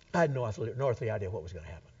 I had no earthly idea what was going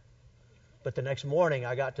to happen. But the next morning,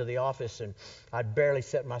 I got to the office, and I'd barely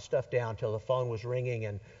set my stuff down till the phone was ringing,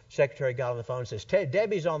 and the secretary got on the phone and says, "Ted,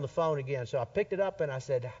 Debbie's on the phone again." So I picked it up, and I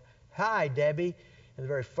said, "Hi, Debbie." And the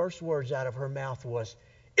very first words out of her mouth was,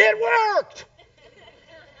 "It worked!"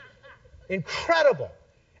 Incredible.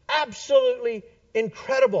 Absolutely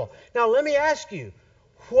incredible. Now let me ask you,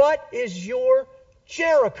 what is your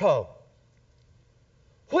Jericho?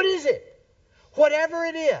 What is it? Whatever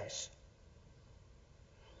it is,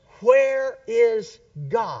 where is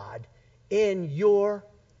God in your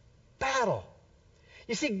battle?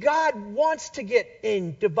 You see, God wants to get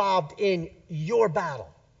involved in your battle.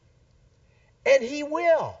 And He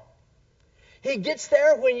will. He gets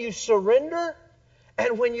there when you surrender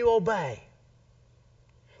and when you obey.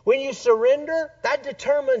 When you surrender, that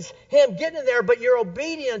determines Him getting there, but your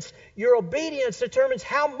obedience determines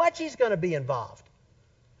how much He's going to be involved.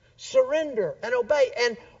 Surrender and obey.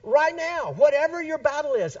 And right now, whatever your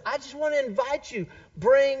battle is, I just want to invite you,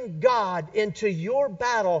 bring God into your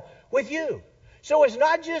battle with you. So it's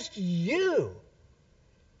not just you.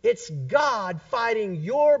 It's God fighting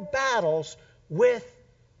your battles with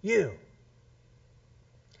you.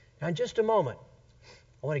 Now, in just a moment,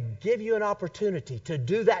 I want to give you an opportunity to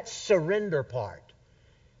do that surrender part.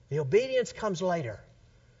 The obedience comes later.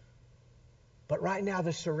 But right now,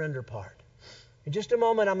 the surrender part. In just a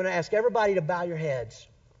moment, I'm going to ask everybody to bow your heads.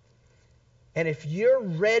 And if you're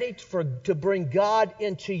ready to bring God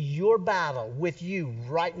into your battle with you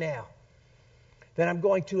right now, then I'm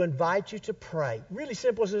going to invite you to pray. Really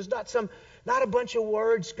simple. It's not a bunch of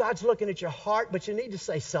words. God's looking at your heart, but you need to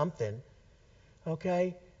say something.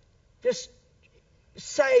 Okay? Just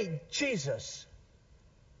say, Jesus,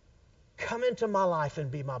 come into my life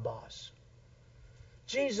and be my boss.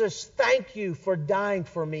 Jesus, thank you for dying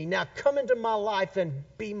for me. Now come into my life and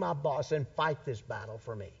be my boss and fight this battle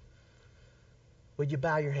for me. Would you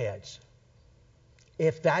bow your heads?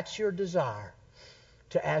 If that's your desire,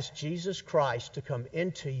 to ask Jesus Christ to come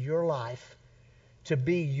into your life, to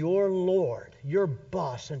be your Lord, your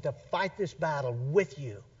boss, and to fight this battle with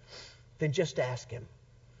you, then just ask Him.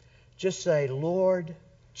 Just say, Lord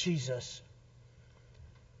Jesus,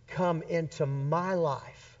 come into my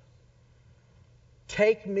life.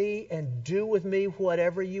 Take me and do with me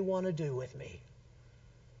whatever you want to do with me.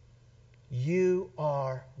 You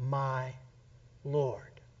are my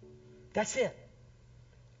Lord. That's it.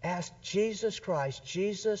 Ask Jesus Christ,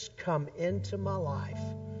 Jesus, come into my life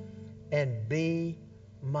and be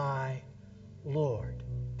my Lord.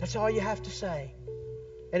 That's all you have to say.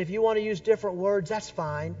 And if you want to use different words, that's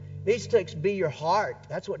fine. It needs to be your heart.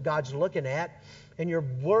 That's what God's looking at. And your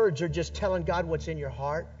words are just telling God what's in your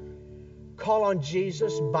heart. Call on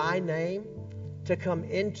Jesus by name to come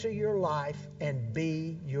into your life and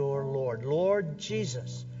be your Lord. Lord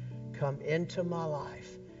Jesus, come into my life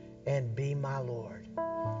and be my Lord.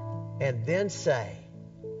 And then say,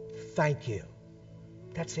 thank you.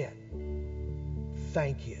 That's it.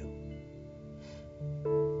 Thank you.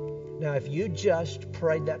 Now, if you just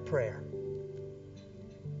prayed that prayer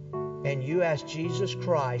and you asked Jesus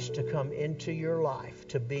Christ to come into your life,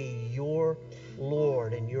 to be your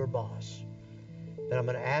Lord and your boss, then I'm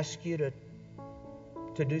going to ask you to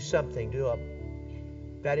do something. Do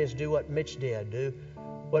what Mitch did. Do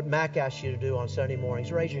what Mac asked you to do on Sunday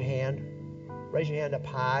mornings. Raise your hand. Raise your hand up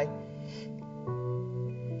high.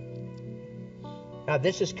 Now,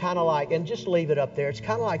 this is kind of like, and just leave it up there. It's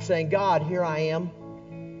kind of like saying, God, here I am.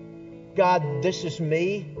 God, this is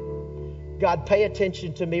me. God, pay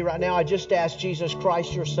attention to me right now. I just asked Jesus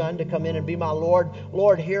Christ, your Son, to come in and be my Lord.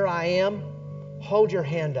 Lord, here I am. Hold your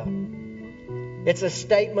hand up. It's a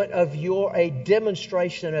statement of a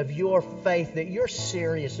demonstration of your faith that you're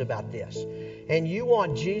serious about this. And you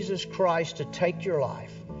want Jesus Christ to take your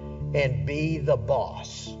life and be the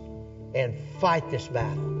boss and fight this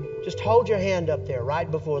battle. Just hold your hand up there right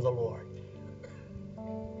before the Lord.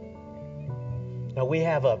 Now, we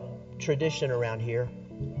have a tradition around here.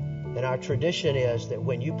 And our tradition is that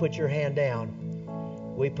when you put your hand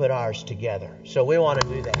down, we put ours together. So we want to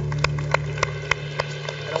do that. And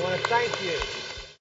I want to thank you